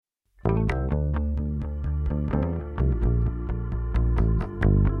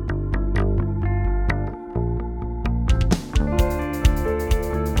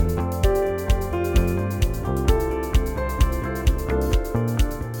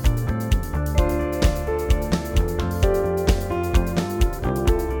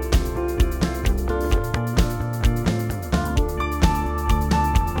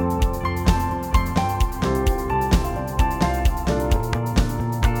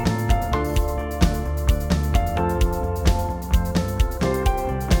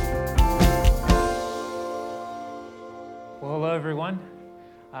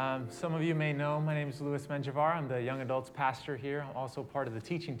Some of you may know my name is Louis Menjivar. I'm the young adults pastor here. I'm also part of the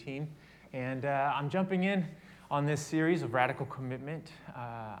teaching team. And I'm jumping in on this series of Radical Commitment.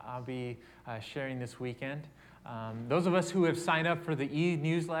 I'll be sharing this weekend. Those of us who have signed up for the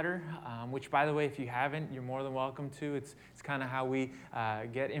e-newsletter, which, by the way, if you haven't, you're more than welcome to. It's kind of how we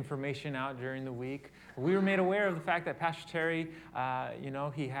get information out during the week. We were made aware of the fact that Pastor Terry,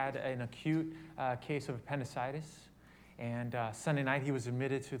 he had an acute case of appendicitis. And Sunday night, he was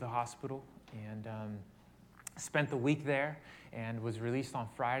admitted to the hospital and spent the week there and was released on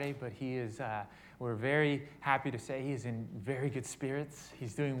Friday. But we're very happy to say he's in very good spirits.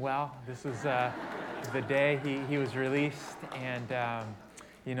 He's doing well. This was the day he was released. And,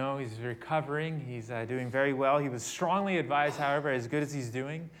 he's recovering. He's doing very well. He was strongly advised, however, as good as he's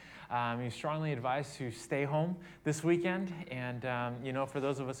doing, he's strongly advised to stay home this weekend. And, for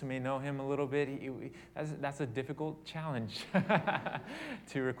those of us who may know him a little bit, that's a difficult challenge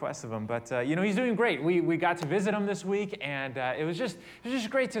to request of him. But, he's doing great. We got to visit him this week, and it was just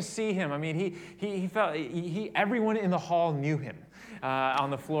great to see him. I mean, he felt everyone in the hall knew him on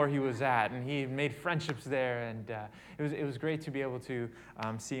the floor he was at, and he made friendships there. And it was great to be able to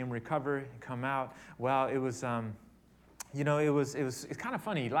see him recover and come out. Well, it was... it's kind of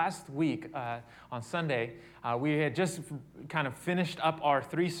funny. Last week on Sunday, we had just kind of finished up our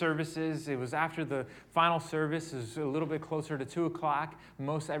 3 services. It was after the final service. It was a little bit closer to 2 o'clock.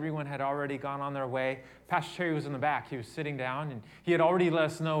 Most everyone had already gone on their way. Pastor Terry was in the back. He was sitting down, and he had already let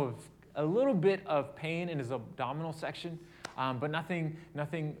us know of a little bit of pain in his abdominal section, but nothing,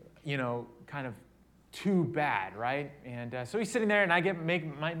 kind of too bad, right? And so he's sitting there, and I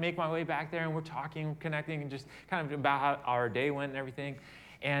make my way back there, and we're talking, connecting, and just kind of about how our day went and everything.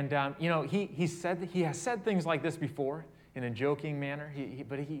 And he has said things like this before in a joking manner.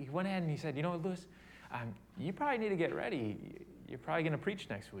 But he went ahead and he said, Louis, you probably need to get ready. You're probably going to preach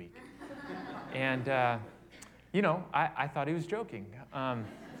next week. And I thought he was joking.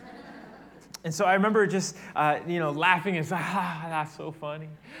 And so I remember just, laughing and saying, that's so funny.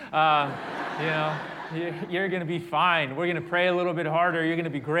 You're going to be fine. We're going to pray a little bit harder. You're going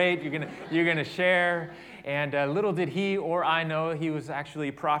to be great. You're going to share. And little did he or I know he was actually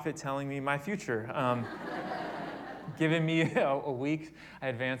a prophet telling me my future, giving me a week's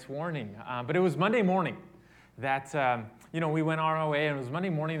advance warning. But it was Monday morning that, we went on our way. And it was Monday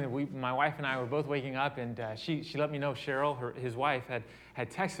morning that my wife and I were both waking up. And she let me know Cheryl, his wife,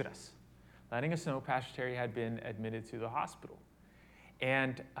 had texted us, letting us know Pastor Terry had been admitted to the hospital.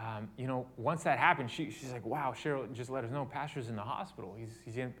 And, once that happened, she's like, wow, Cheryl just let us know Pastor's in the hospital.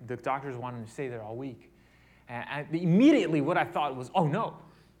 The doctors want him to stay there all week. And immediately what I thought was, oh, no.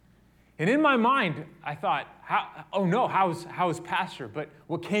 And in my mind, I thought, how is Pastor? But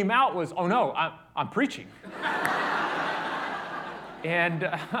what came out was, oh, no, I'm preaching. And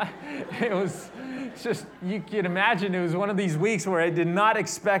it was just, you can imagine, it was one of these weeks where I did not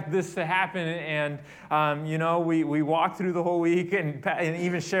expect this to happen. And, we walked through the whole week, and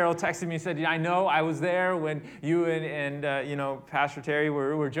even Cheryl texted me and said, I know I was there when you and Pastor Terry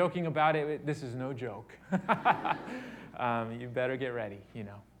were joking about it. This is no joke. You better get ready,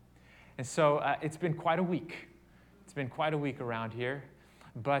 And so it's been quite a week. It's been quite a week around here.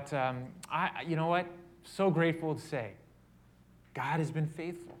 But you know what? So grateful to say, God has been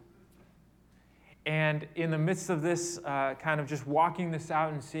faithful. And in the midst of this, kind of just walking this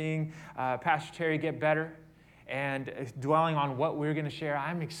out and seeing Pastor Terry get better and dwelling on what we're going to share,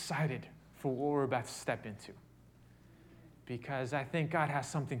 I'm excited for what we're about to step into. Because I think God has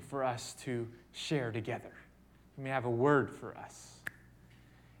something for us to share together. He may have a word for us.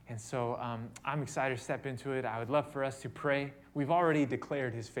 And so I'm excited to step into it. I would love for us to pray. We've already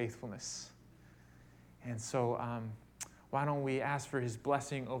declared his faithfulness. And so why don't we ask for his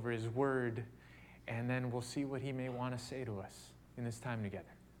blessing over his word, and then we'll see what he may want to say to us in this time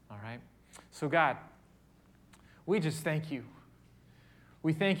together. All right? So God, we just thank you.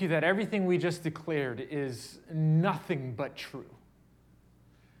 We thank you that everything we just declared is nothing but true.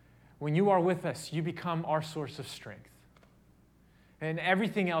 When you are with us, you become our source of strength. And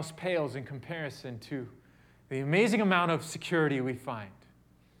everything else pales in comparison to the amazing amount of security we find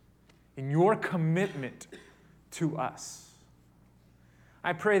in your commitment to us.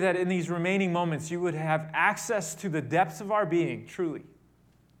 I pray that in these remaining moments, you would have access to the depths of our being, truly.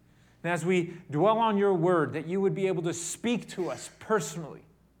 And as we dwell on your word, that you would be able to speak to us personally.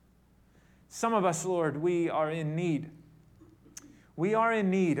 Some of us, Lord, we are in need. We are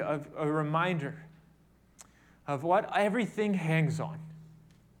in need of a reminder of what everything hangs on.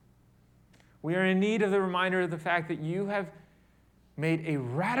 We are in need of the reminder of the fact that you have made a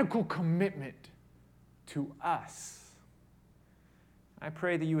radical commitment to us. I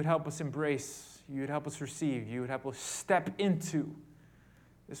pray that you would help us embrace, you would help us receive, you would help us step into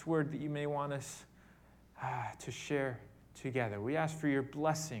this word that you may want us to share together. We ask for your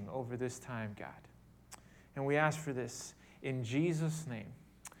blessing over this time, God. And we ask for this in Jesus' name.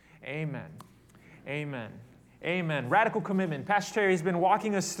 Amen. Amen. Amen. Radical commitment. Pastor Terry has been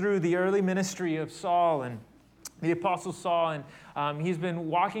walking us through the early ministry of Saul and the Apostle Saul, and he's been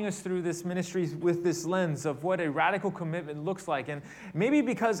walking us through this ministry with this lens of what a radical commitment looks like. And maybe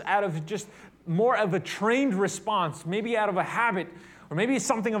because out of just more of a trained response, maybe out of a habit, or maybe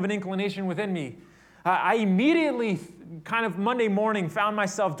something of an inclination within me, I immediately kind of Monday morning found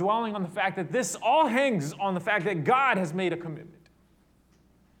myself dwelling on the fact that this all hangs on the fact that God has made a commitment.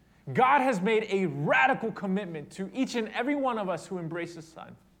 God has made a radical commitment to each and every one of us who embrace His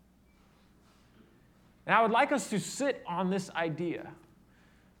Son. And I would like us to sit on this idea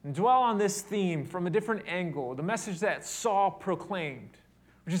and dwell on this theme from a different angle, the message that Saul proclaimed,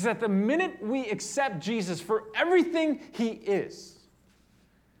 which is that the minute we accept Jesus for everything He is,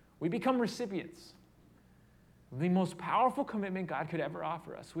 we become recipients of the most powerful commitment God could ever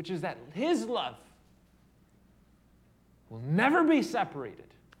offer us, which is that His love will never be separated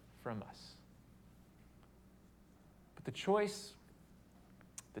from us. But the choice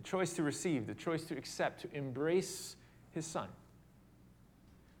to receive, the choice to accept, to embrace His Son,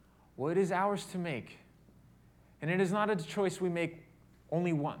 well, it is ours to make. And it is not a choice we make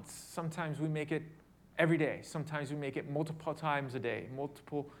only once. Sometimes we make it every day. Sometimes we make it multiple times a day,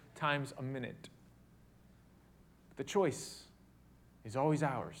 multiple times a minute. But the choice is always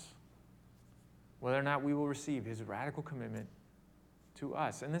ours, whether or not we will receive His radical commitment to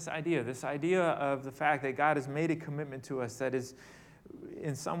us. And this idea of the fact that God has made a commitment to us that is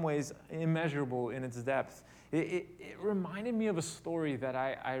in some ways immeasurable in its depth. It reminded me of a story that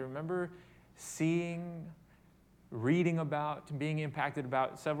I remember seeing, reading about, being impacted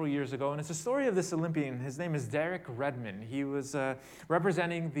about several years ago. And it's a story of this Olympian. His name is Derek Redmond. He was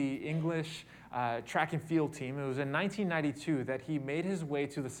representing the English track and field team. It was in 1992 that he made his way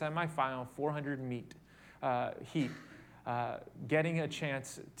to the semifinal 400 meet heat. Getting a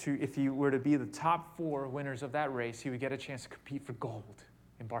chance to, if he were to be the top 4 winners of that race, he would get a chance to compete for gold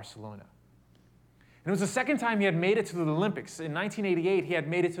in Barcelona. And it was the second time he had made it to the Olympics. In 1988, he had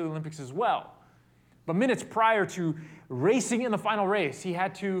made it to the Olympics as well. But minutes prior to racing in the final race, he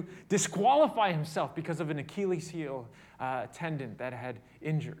had to disqualify himself because of an Achilles heel tendon that had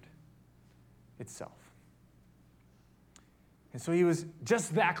injured itself. And so he was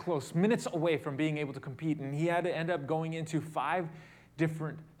just that close, minutes away from being able to compete, and he had to end up going into 5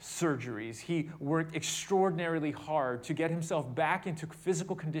 different surgeries. He worked extraordinarily hard to get himself back into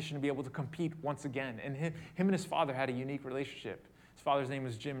physical condition to be able to compete once again. And him and his father had a unique relationship. His father's name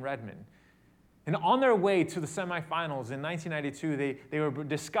was Jim Redmond. And on their way to the semifinals in 1992, they were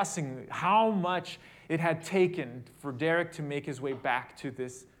discussing how much it had taken for Derek to make his way back to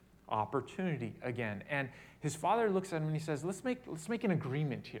this opportunity again. And his father looks at him and he says, let's make an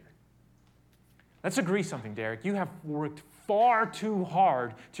agreement here. Let's agree something, Derek. You have worked far too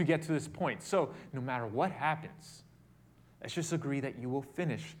hard to get to this point. So no matter what happens, let's just agree that you will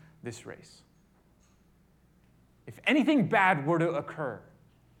finish this race. If anything bad were to occur,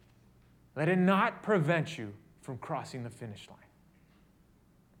 let it not prevent you from crossing the finish line.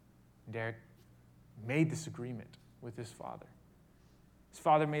 Derek made this agreement with his father. His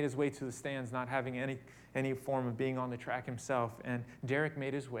father made his way to the stands, not having any form of being on the track himself, and Derek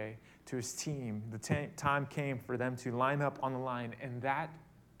made his way to his team. The time came for them to line up on the line, and that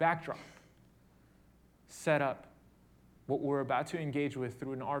backdrop set up what we're about to engage with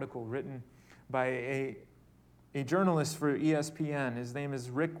through an article written by a journalist for ESPN. His name is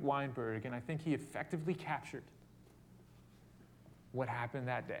Rick Weinberg, and I think he effectively captured what happened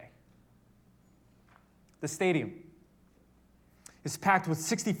that day. The stadium is packed with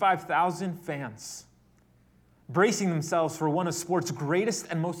 65,000 fans, bracing themselves for one of sport's greatest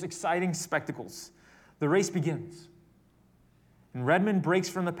and most exciting spectacles. The race begins, and Redmond breaks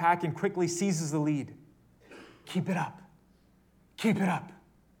from the pack and quickly seizes the lead. Keep it up. Keep it up,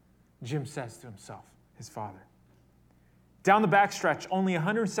 Jim says to himself, his father. Down the backstretch, only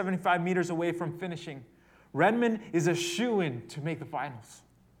 175 meters away from finishing, Redmond is a shoo-in to make the finals.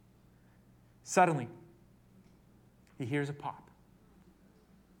 Suddenly, he hears a pop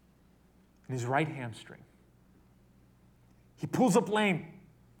in his right hamstring. He pulls up lame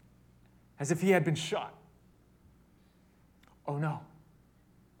as if he had been shot. Oh no,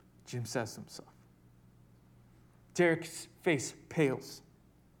 Jim says to himself. Derek's face pales,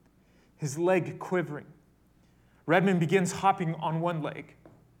 his leg quivering. Redmond begins hopping on one leg,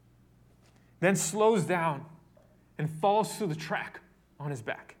 then slows down and falls to the track on his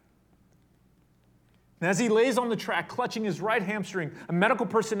back. And as he lays on the track, clutching his right hamstring, a medical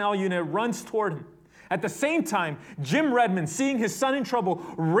personnel unit runs toward him. At the same time, Jim Redmond, seeing his son in trouble,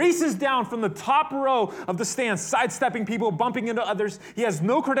 races down from the top row of the stands, sidestepping people, bumping into others. He has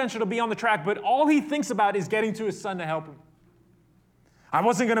no credential to be on the track, but all he thinks about is getting to his son to help him. I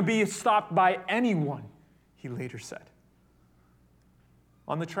wasn't going to be stopped by anyone, he later said.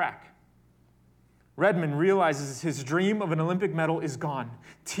 On the track, Redmond realizes his dream of an Olympic medal is gone.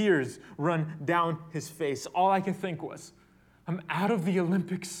 Tears run down his face. All I could think was, I'm out of the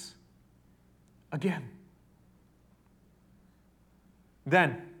Olympics again.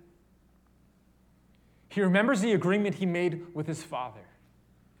 Then, he remembers the agreement he made with his father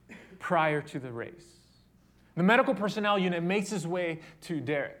prior to the race. The medical personnel unit makes his way to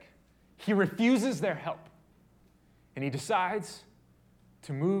Derek. He refuses their help, and he decides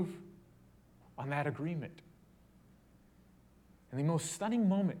to move on that agreement. And the most stunning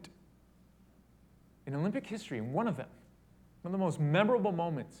moment in Olympic history, and one of them, one of the most memorable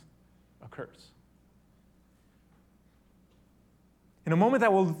moments, occurs. In a moment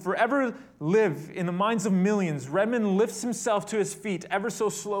that will forever live in the minds of millions, Redmond lifts himself to his feet ever so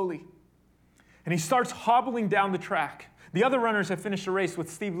slowly, and he starts hobbling down the track. The other runners have finished the race,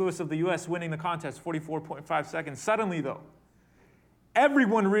 with Steve Lewis of the U.S. winning the contest, 44.5 seconds. Suddenly, though,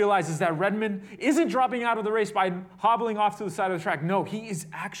 everyone realizes that Redmond isn't dropping out of the race by hobbling off to the side of the track. No, he is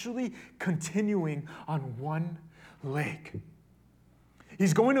actually continuing on one leg.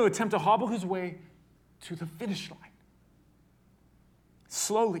 He's going to attempt to hobble his way to the finish line.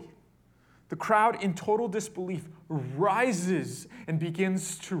 Slowly, the crowd in total disbelief rises and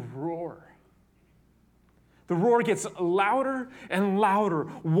begins to roar. The roar gets louder and louder,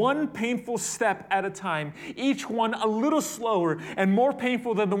 one painful step at a time, each one a little slower and more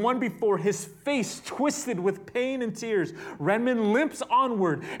painful than the one before, his face twisted with pain and tears. Redmond limps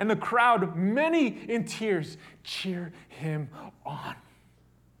onward, and the crowd, many in tears, cheer him on.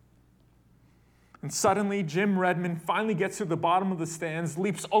 And suddenly, Jim Redmond finally gets to the bottom of the stands,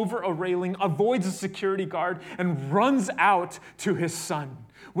 leaps over a railing, avoids a security guard, and runs out to his son.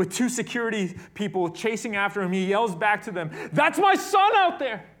 With two security people chasing after him, he yells back to them, "That's my son out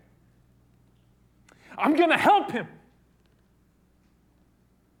there! I'm going to help him!"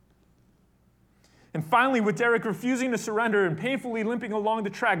 And finally, with Derek refusing to surrender and painfully limping along the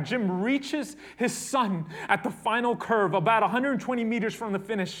track, Jim reaches his son at the final curve, about 120 meters from the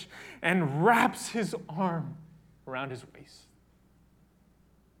finish, and wraps his arm around his waist.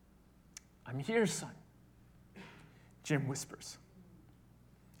 "I'm here, son," Jim whispers,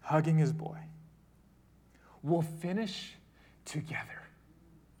 hugging his boy. "We'll finish together."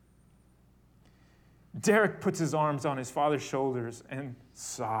 Derek puts his arms on his father's shoulders and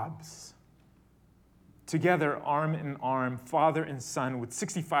sobs. Together, arm in arm, father and son, with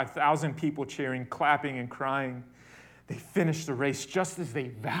 65,000 people cheering, clapping, and crying, they finished the race just as they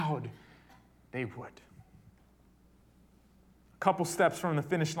vowed they would. A couple steps from the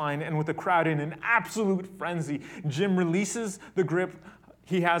finish line, and with the crowd in an absolute frenzy, Jim releases the grip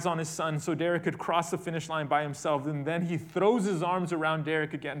he has on his son so Derek could cross the finish line by himself, and then he throws his arms around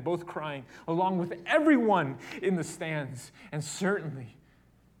Derek again, both crying, along with everyone in the stands, and certainly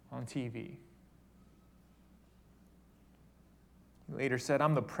on TV. He later said,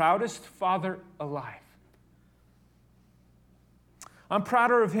 "I'm the proudest father alive. I'm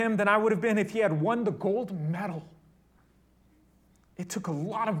prouder of him than I would have been if he had won the gold medal. It took a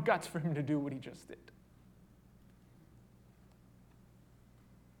lot of guts for him to do what he just did."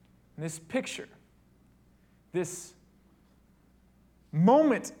 And this picture, this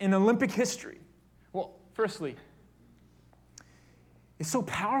moment in Olympic history, well, firstly, it so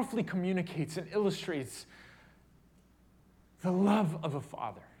powerfully communicates and illustrates the love of a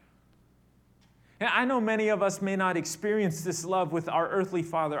father. And I know many of us may not experience this love with our earthly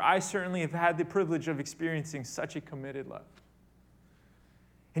father. I certainly have had the privilege of experiencing such a committed love.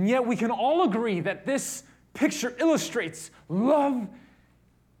 And yet we can all agree that this picture illustrates love,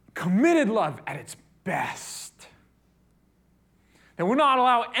 committed love at its best. That will not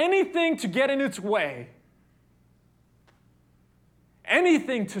allow anything to get in its way,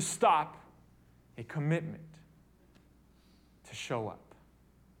 anything to stop a commitment to show up.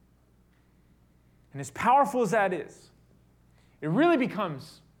 And as powerful as that is, it really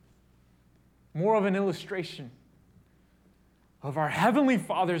becomes more of an illustration of our Heavenly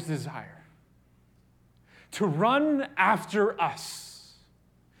Father's desire to run after us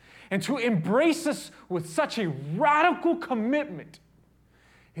and to embrace us with such a radical commitment.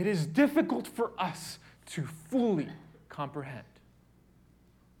 It is difficult for us to fully comprehend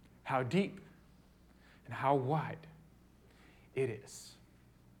how deep and how wide it is.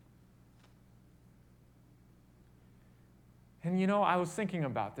 And you know, I was thinking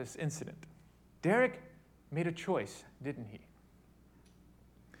about this incident. Derek made a choice, didn't he?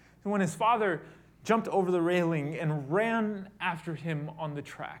 And when his father jumped over the railing and ran after him on the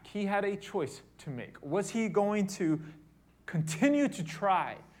track, he had a choice to make. Was he going to continue to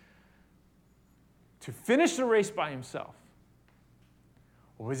try to finish the race by himself?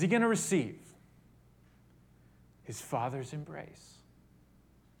 Or was he going to receive his father's embrace?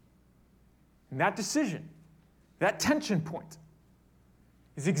 And that decision, that tension point,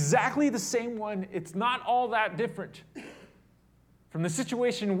 is exactly the same one. It's not all that different from the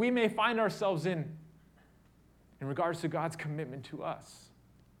situation we may find ourselves in regards to God's commitment to us.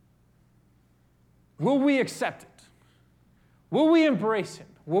 Will we accept it? Will we embrace him?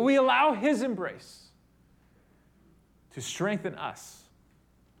 Will we allow his embrace to strengthen us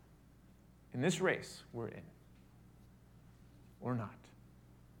in this race we're in? Or not?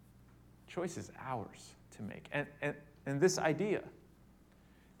 Choice is ours to make. And this idea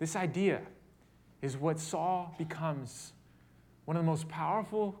is what Saul becomes one of the most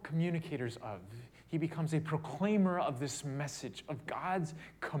powerful communicators of. He becomes a proclaimer of this message of God's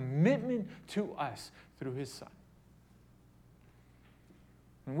commitment to us through his Son.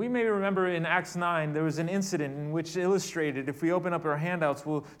 And we may remember in Acts 9, there was an incident in which illustrated, if we open up our handouts,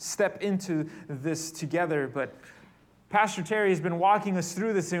 we'll step into this together. But Pastor Terry has been walking us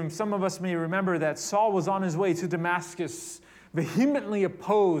through this, and some of us may remember that Saul was on his way to Damascus, vehemently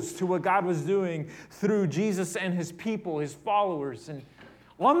opposed to what God was doing through Jesus and his people, his followers. And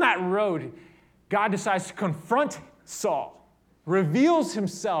on that road, God decides to confront Saul, reveals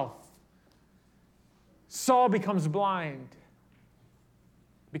himself. Saul becomes blind,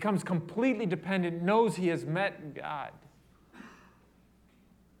 becomes completely dependent, knows he has met God.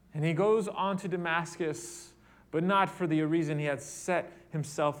 And he goes on to Damascus, but not for the reason he had set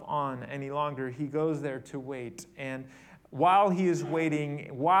himself on any longer. He goes there to wait. And while he is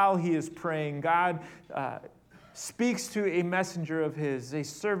waiting, while he is praying, God speaks to a messenger of his, a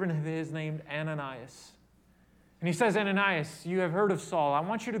servant of his named Ananias. And he says, Ananias, you have heard of Saul. I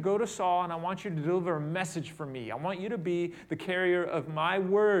want you to go to Saul and I want you to deliver a message for me. I want you to be the carrier of my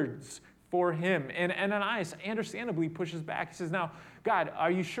words for him. And Ananias understandably pushes back. He says, now, God,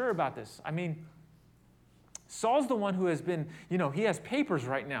 are you sure about this? I mean, Saul's the one who has been, he has papers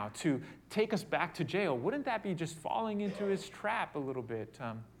right now to take us back to jail. Wouldn't that be just falling into his trap a little bit?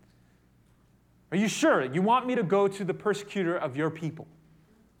 Are you sure you want me to go to the persecutor of your people?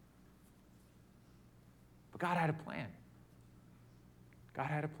 But God had a plan. God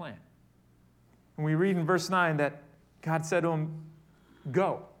had a plan. And we read in verse 9 that God said to him,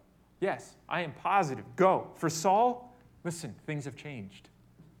 go. Yes, I am positive. Go. For Saul, listen, things have changed.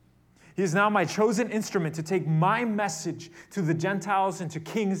 He is now my chosen instrument to take my message to the Gentiles and to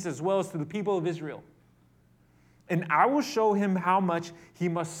kings as well as to the people of Israel. And I will show him how much he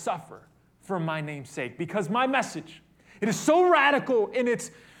must suffer for my name's sake. Because my message, it is so radical in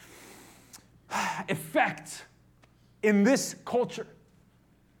its effect in this culture.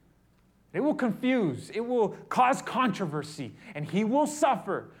 It will confuse, it will cause controversy, and he will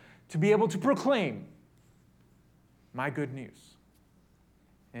suffer to be able to proclaim my good news.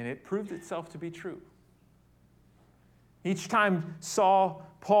 And it proved itself to be true. Each time Saul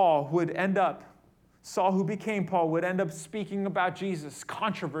who became Paul would end up speaking about Jesus,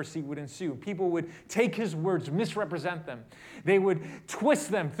 controversy would ensue. People would take his words, misrepresent them. They would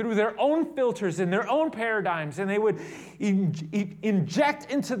twist them through their own filters and their own paradigms, and they would inject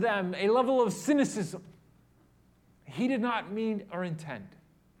into them a level of cynicism he did not mean or intend.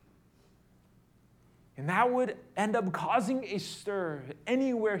 And that would end up causing a stir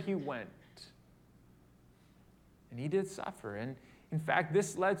anywhere he went. And he did suffer. And in fact,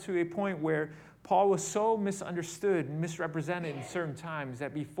 this led to a point where Paul was so misunderstood and misrepresented in certain times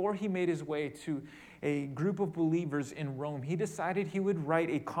that before he made his way to a group of believers in Rome, he decided he would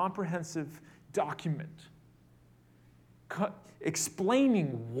write a comprehensive document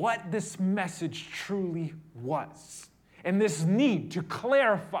explaining what this message truly was and this need to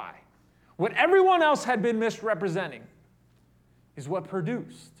clarify what everyone else had been misrepresenting is what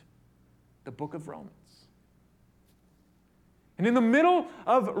produced the book of Romans. And in the middle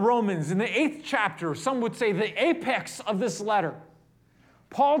of Romans, in the 8th chapter, some would say the apex of this letter,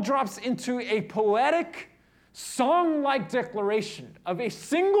 Paul drops into a poetic, song-like declaration of a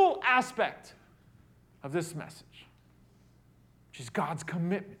single aspect of this message, which is God's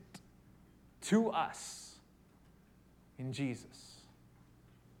commitment to us in Jesus.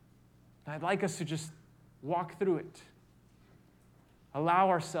 And I'd like us to just walk through it, allow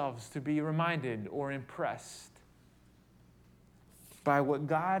ourselves to be reminded or impressed by what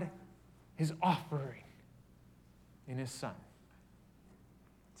God is offering in his Son.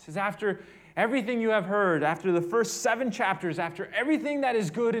 It says, after everything you have heard, after the first 7 chapters, after everything that is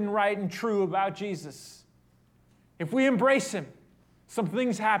good and right and true about Jesus, if we embrace him, some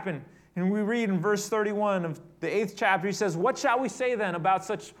things happen. And we read in verse 31 of the 8th chapter, he says, what shall we say then about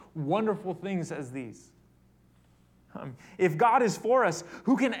such wonderful things as these? If God is for us,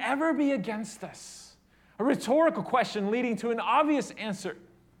 who can ever be against us? A rhetorical question leading to an obvious answer.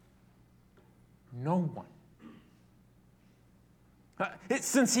 No one.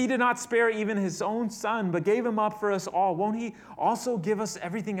 Since he did not spare even his own Son, but gave him up for us all, won't he also give us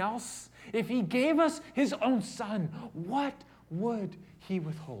everything else? If he gave us his own Son, what would he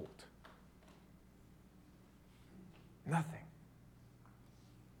withhold? Nothing.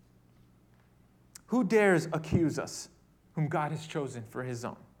 Who dares accuse us, whom God has chosen for his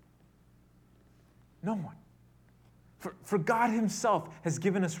own? No one. For God himself has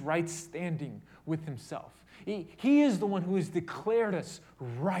given us right standing with himself. He is the one who has declared us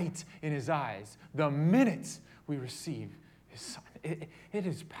right in his eyes the minute we receive his Son. It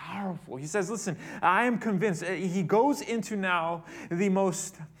is powerful. He says, listen, I am convinced. He goes into now the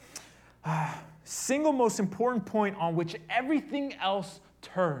single most important point on which everything else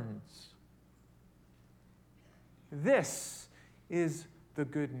turns. This is the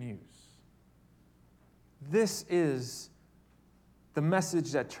good news. This is the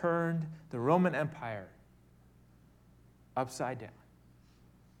message that turned the Roman Empire upside down.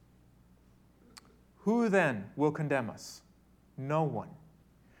 Who then will condemn us? No one.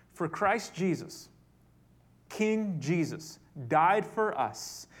 For Christ Jesus, King Jesus, died for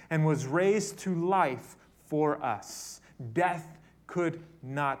us and was raised to life for us. Death could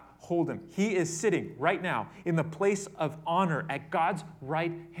not hold him. He is sitting right now in the place of honor at God's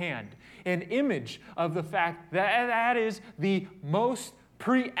right hand, an image of the fact that that is the most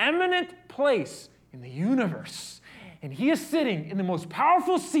preeminent place in the universe. And he is sitting in the most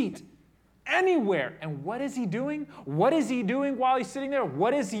powerful seat anywhere. And what is he doing? What is he doing while he's sitting there?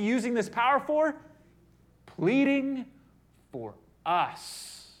 What is he using this power for? Pleading for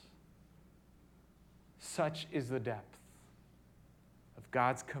us. Such is the depth of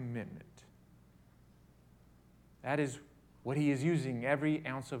God's commitment. That is what he is using every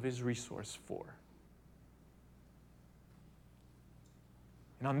ounce of his resource for.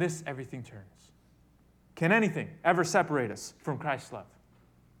 And on this, everything turns. Can anything ever separate us from Christ's love?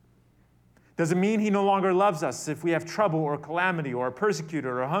 Does it mean he no longer loves us if we have trouble or calamity or are persecuted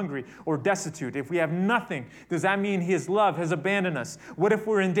or hungry or destitute? If we have nothing, does that mean his love has abandoned us? What if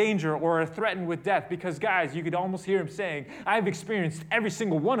we're in danger or are threatened with death? Because, guys, you could almost hear him saying, I've experienced every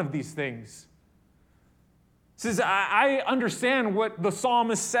single one of these things. He says, I understand what the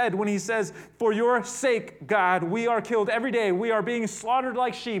psalmist said when he says, for your sake, God, we are killed every day. We are being slaughtered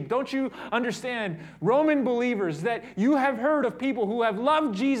like sheep. Don't you understand, Roman believers, that you have heard of people who have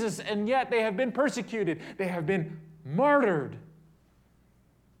loved Jesus and yet they have been persecuted. They have been martyred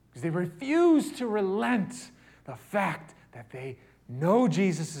because they refuse to relent the fact that they know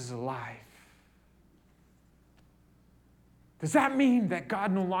Jesus is alive. Does that mean that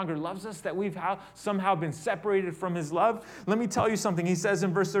God no longer loves us, that we've somehow been separated from his love? Let me tell you something. He says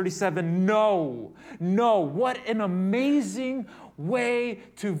in verse 37, no. What an amazing way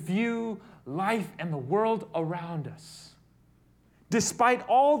to view life and the world around us. Despite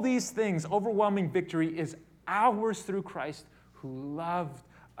all these things, overwhelming victory is ours through Christ who loved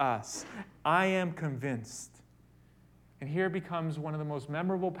us. I am convinced. And here becomes one of the most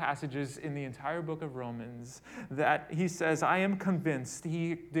memorable passages in the entire book of Romans, that he says, I am convinced.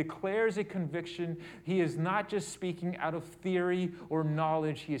 He declares a conviction. He is not just speaking out of theory or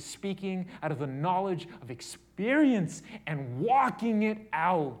knowledge. He is speaking out of the knowledge of experience and walking it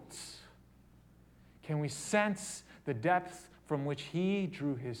out. Can we sense the depth from which he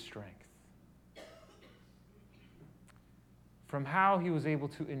drew his strength? From how he was able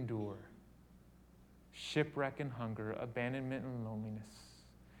to endure shipwreck and hunger, abandonment and loneliness,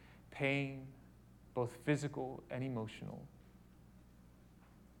 pain, both physical and emotional.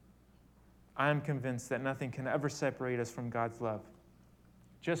 I am convinced that nothing can ever separate us from God's love.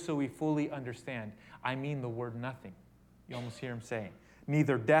 Just so we fully understand, I mean the word nothing. You almost hear him saying,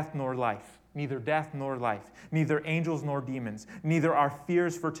 neither death nor life. Neither death nor life, neither angels nor demons, neither our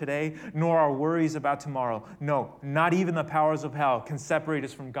fears for today nor our worries about tomorrow. No, not even the powers of hell can separate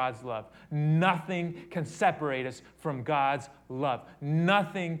us from God's love. Nothing can separate us from God's love.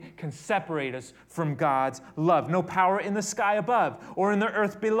 Nothing can separate us from God's love. No power in the sky above or in the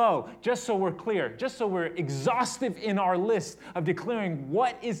earth below. Just so we're clear, just so we're exhaustive in our list of declaring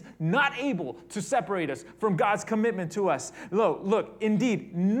what is not able to separate us from God's commitment to us. Look,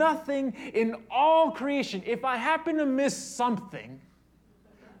 indeed, nothing in all creation, if I happen to miss something,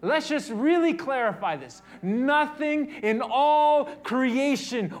 let's just really clarify this. Nothing in all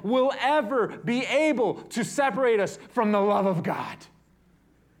creation will ever be able to separate us from the love of God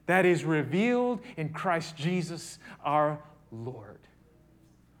that is revealed in Christ Jesus our Lord.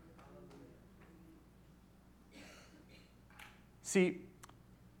 See,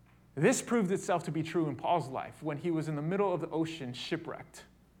 this proved itself to be true in Paul's life when he was in the middle of the ocean shipwrecked.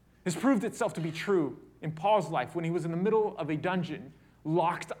 This proved itself to be true in Paul's life when he was in the middle of a dungeon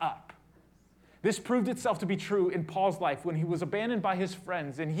locked up. This proved itself to be true in Paul's life when he was abandoned by his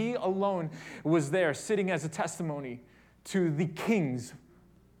friends and he alone was there sitting as a testimony to the kings.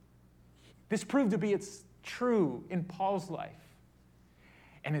 This proved to be true in Paul's life.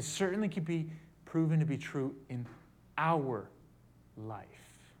 And it certainly could be proven to be true in our life.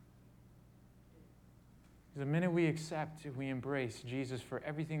 The minute we accept, we embrace Jesus for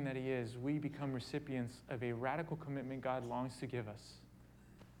everything that he is, we become recipients of a radical commitment God longs to give us.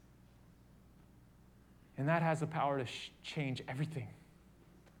 And that has the power to change everything,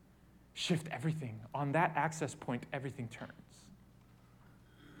 shift everything. On that access point, everything turns.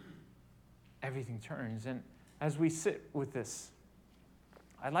 Everything turns. And as we sit with this,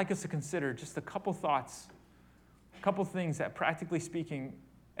 I'd like us to consider just a couple thoughts, a couple things that, practically speaking,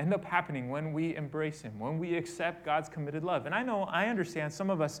 end up happening when we embrace him, when we accept God's committed love. And I understand some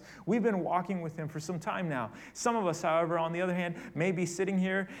of us, we've been walking with him for some time now. Some of us, however, on the other hand, may be sitting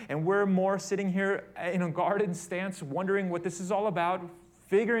here, and we're more sitting here in a guarded stance, wondering what this is all about,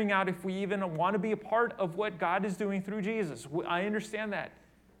 figuring out if we even want to be a part of what God is doing through Jesus. I understand that.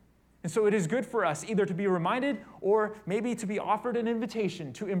 And so it is good for us either to be reminded or maybe to be offered an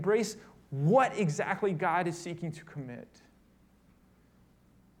invitation to embrace what exactly God is seeking to commit.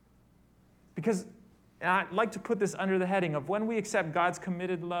 Because I'd like to put this under the heading of when we accept God's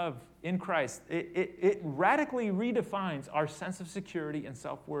committed love in Christ, it radically redefines our sense of security and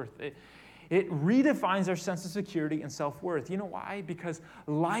self-worth. It redefines our sense of security and self-worth. You know why? Because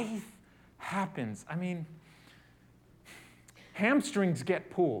life happens. I mean, hamstrings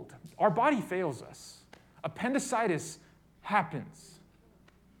get pulled. Our body fails us. Appendicitis happens.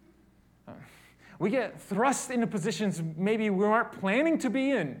 We get thrust into positions maybe we aren't planning to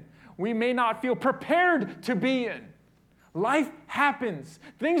be in. We may not feel prepared to be in. Life happens.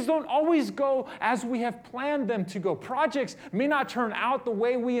 Things don't always go as we have planned them to go. Projects may not turn out the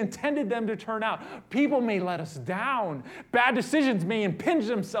way we intended them to turn out. People may let us down. Bad decisions may impinge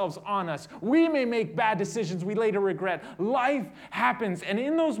themselves on us. We may make bad decisions we later regret. Life happens. And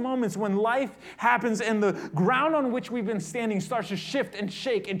in those moments when life happens and the ground on which we've been standing starts to shift and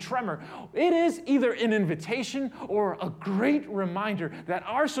shake and tremor, it is either an invitation or a great reminder that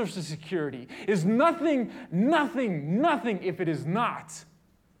our source of security is nothing if it is not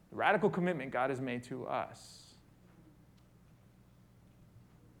the radical commitment God has made to us.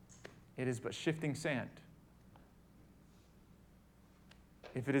 It is but shifting sand.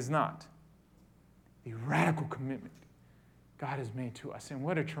 If it is not the radical commitment God has made to us. And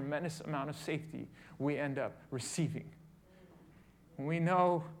what a tremendous amount of safety we end up receiving. When we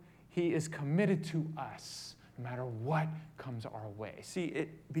know he is committed to us no matter what comes our way. See, it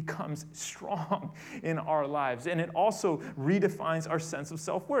becomes strong in our lives. And it also redefines our sense of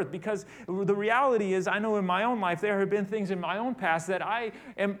self-worth. Because the reality is, I know in my own life, there have been things in my own past that I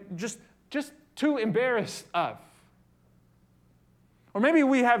am just too embarrassed of. Or maybe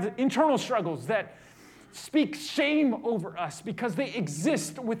we have internal struggles that speak shame over us because they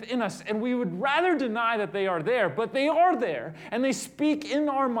exist within us and we would rather deny that they are there, but they are there and they speak in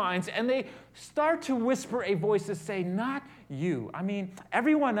our minds and they start to whisper a voice to say, not you. I mean,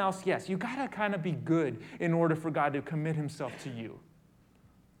 everyone else, yes, you got to kind of be good in order for God to commit himself to you.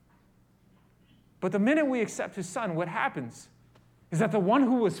 But the minute we accept his son, what happens is that the one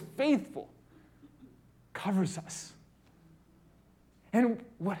who was faithful covers us. And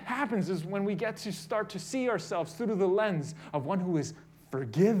what happens is when we get to start to see ourselves through the lens of one who is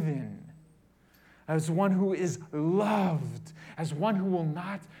forgiven, as one who is loved, as one who will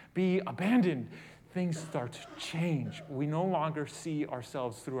not be abandoned, things start to change. We no longer see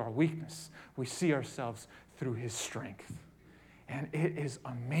ourselves through our weakness. We see ourselves through his strength. And it is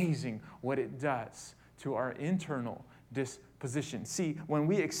amazing what it does to our internal disposition. See, when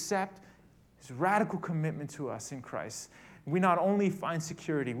we accept his radical commitment to us in Christ, we not only find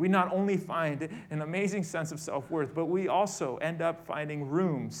security, we not only find an amazing sense of self-worth, but we also end up finding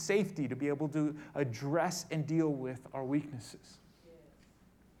room, safety to be able to address and deal with our weaknesses.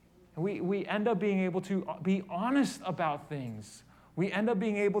 And we end up being able to be honest about things. We end up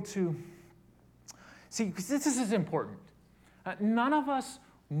being able to, see, because this is important. None of us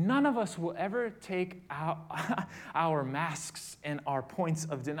will ever take our masks and our points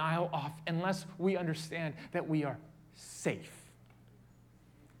of denial off unless we understand that we are safe.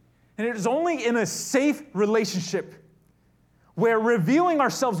 And it is only in a safe relationship where revealing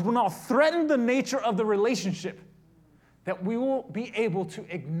ourselves will not threaten the nature of the relationship that we will be able to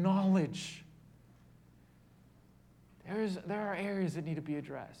acknowledge there are areas that need to be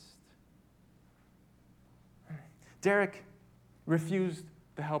addressed. Derek refused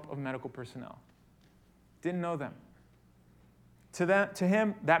the help of medical personnel. Didn't know them. To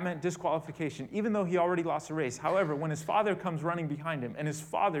him, that meant disqualification, even though he already lost a race. However, when his father comes running behind him, and his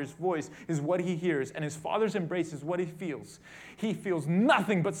father's voice is what he hears, and his father's embrace is what he feels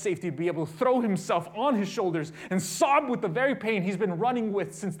nothing but safety to be able to throw himself on his shoulders and sob with the very pain he's been running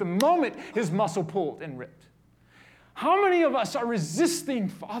with since the moment his muscle pulled and ripped. How many of us are resisting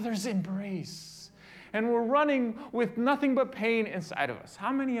Father's embrace? And we're running with nothing but pain inside of us.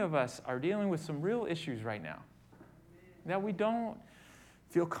 How many of us are dealing with some real issues right now that we don't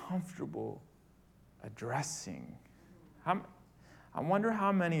feel comfortable addressing? I wonder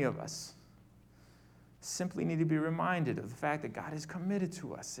how many of us simply need to be reminded of the fact that God is committed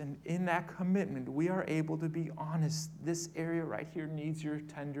to us. And in that commitment, we are able to be honest. This area right here needs your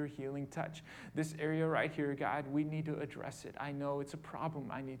tender healing touch. This area right here, God, we need to address it. I know it's a problem.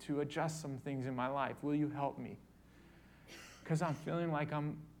 I need to adjust some things in my life. Will you help me? Because I'm feeling like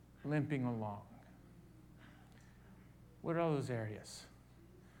I'm limping along. What are those areas?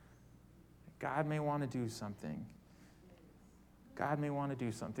 God may want to do something. God may want to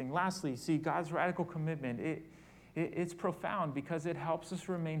do something. Lastly, see, God's radical commitment, it's profound because it helps us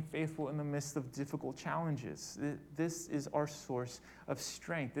remain faithful in the midst of difficult challenges. This is our source of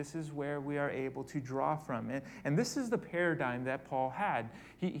strength. This is where we are able to draw from. And this is the paradigm that Paul had.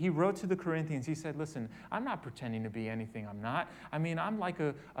 He wrote to the Corinthians, he said, listen, I'm not pretending to be anything I'm not. I mean, I'm like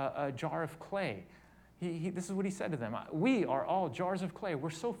a jar of clay. This is what he said to them. We are all jars of clay. We're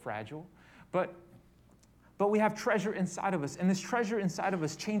so fragile, but we have treasure inside of us, and this treasure inside of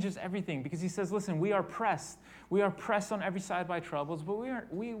us changes everything because he says, listen, we are pressed. We are pressed on every side by troubles, but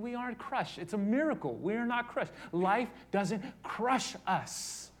we aren't crushed. It's a miracle. We are not crushed. Life doesn't crush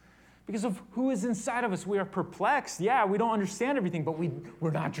us because of who is inside of us. We are perplexed. Yeah, we don't understand everything, but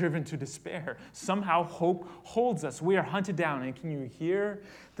we're not driven to despair. Somehow hope holds us. We are hunted down, and can you hear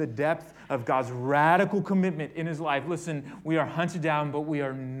the depth of God's radical commitment in his life? Listen, we are hunted down, but we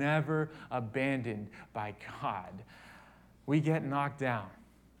are never abandoned by God. We get knocked down,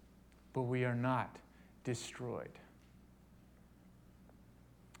 but we are not destroyed.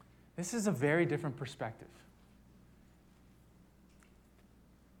 This is a very different perspective.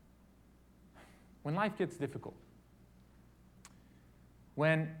 When life gets difficult,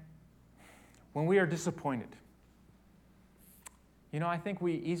 when we are disappointed, I think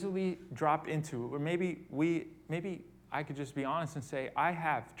we easily drop into, or maybe I could just be honest and say, I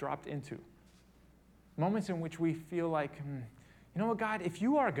have dropped into moments in which we feel like, you know what, God, if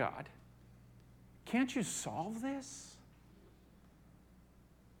you are God, can't you solve this?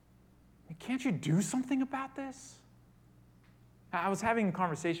 Can't you do something about this? I was having a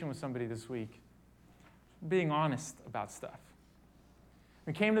conversation with somebody this week, being honest about stuff.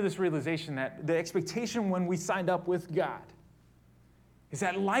 We came to this realization that the expectation when we signed up with God is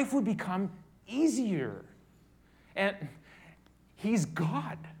that life would become easier. And he's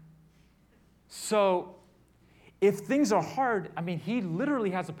God. So if things are hard, he literally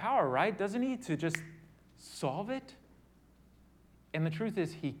has the power, right? Doesn't he, to just solve it? And the truth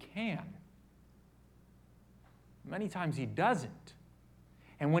is, he can. Many times he doesn't.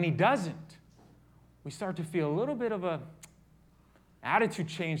 And when he doesn't, we start to feel a little bit of a attitude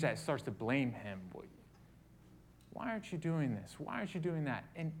change that starts to blame him. Why aren't you doing this? Why aren't you doing that?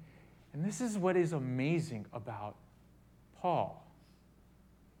 And this is what is amazing about Paul.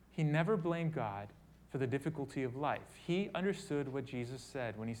 He never blamed God for the difficulty of life. He understood what Jesus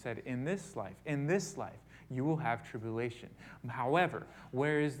said when he said, in this life, you will have tribulation. However,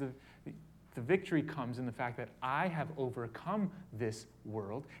 where is The victory comes in the fact that I have overcome this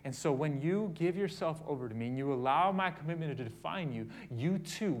world. And so when you give yourself over to me and you allow my commitment to define you, you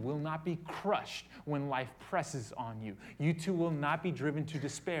too will not be crushed when life presses on you. You too will not be driven to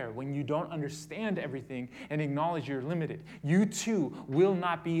despair when you don't understand everything and acknowledge you're limited. You too will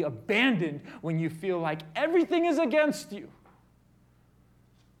not be abandoned when you feel like everything is against you.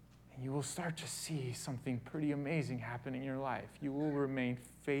 You will start to see something pretty amazing happen in your life. You will remain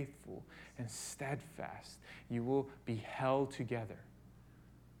faithful and steadfast. You will be held together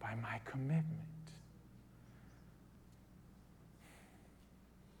by my commitment.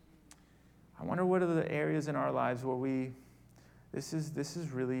 I wonder what are the areas in our lives where this is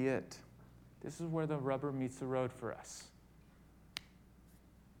really it. This is where the rubber meets the road for us.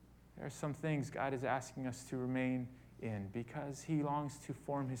 There are some things God is asking us to remain in because he longs to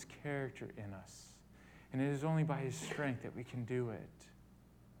form his character in us. And it is only by his strength that we can do it.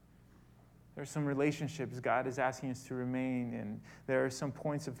 There are some relationships God is asking us to remain in. There are some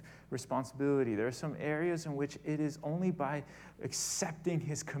points of responsibility. There are some areas in which it is only by accepting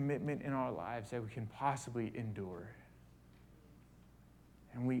his commitment in our lives that we can possibly endure.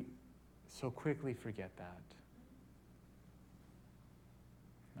 And we so quickly forget that.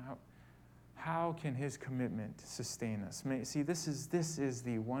 Now, how can his commitment sustain us? See, this is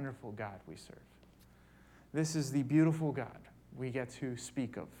the wonderful God we serve. This is the beautiful God we get to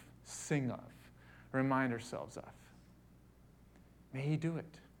speak of, sing of, remind ourselves of. May he do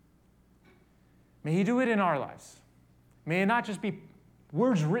it. May he do it in our lives. May it not just be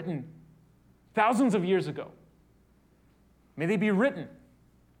words written thousands of years ago. May they be written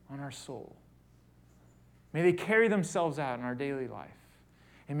on our soul. May they carry themselves out in our daily life.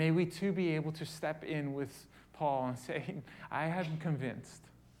 And may we too be able to step in with Paul and say, I am convinced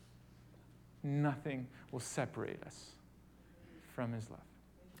nothing will separate us from his love.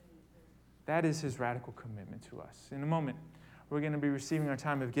 That is his radical commitment to us. In a moment, we're going to be receiving our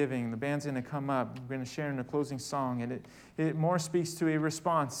time of giving. The band's going to come up. We're going to share in a closing song. And it more speaks to a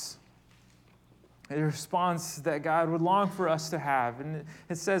response that God would long for us to have. And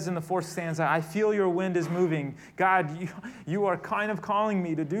it says in the fourth stanza, I feel your wind is moving. God, you are kind of calling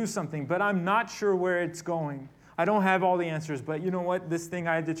me to do something, but I'm not sure where it's going. I don't have all the answers, but you know what? This thing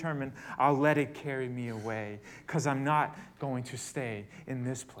I determined, I'll let it carry me away because I'm not going to stay in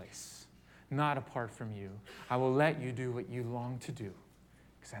this place, not apart from you. I will let you do what you long to do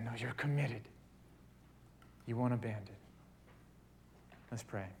because I know you're committed. You won't abandon. Let's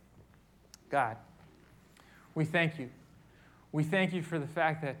pray. God, we thank you. We thank you for the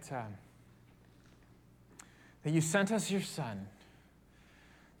fact that you sent us your Son,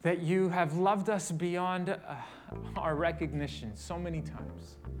 that you have loved us beyond our recognition so many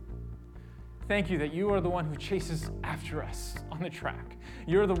times. Thank you that you are the one who chases after us on the track.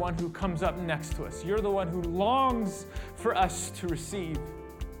 You're the one who comes up next to us. You're the one who longs for us to receive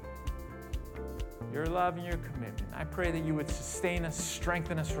your love and your commitment. I pray that you would sustain us,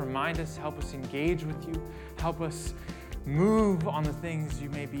 strengthen us, remind us, help us engage with you, help us move on the things you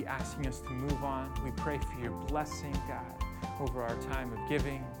may be asking us to move on. We pray for your blessing, God, over our time of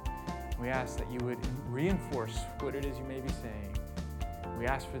giving. We ask that you would reinforce what it is you may be saying. We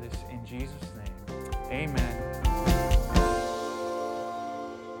ask for this in Jesus' name. Amen.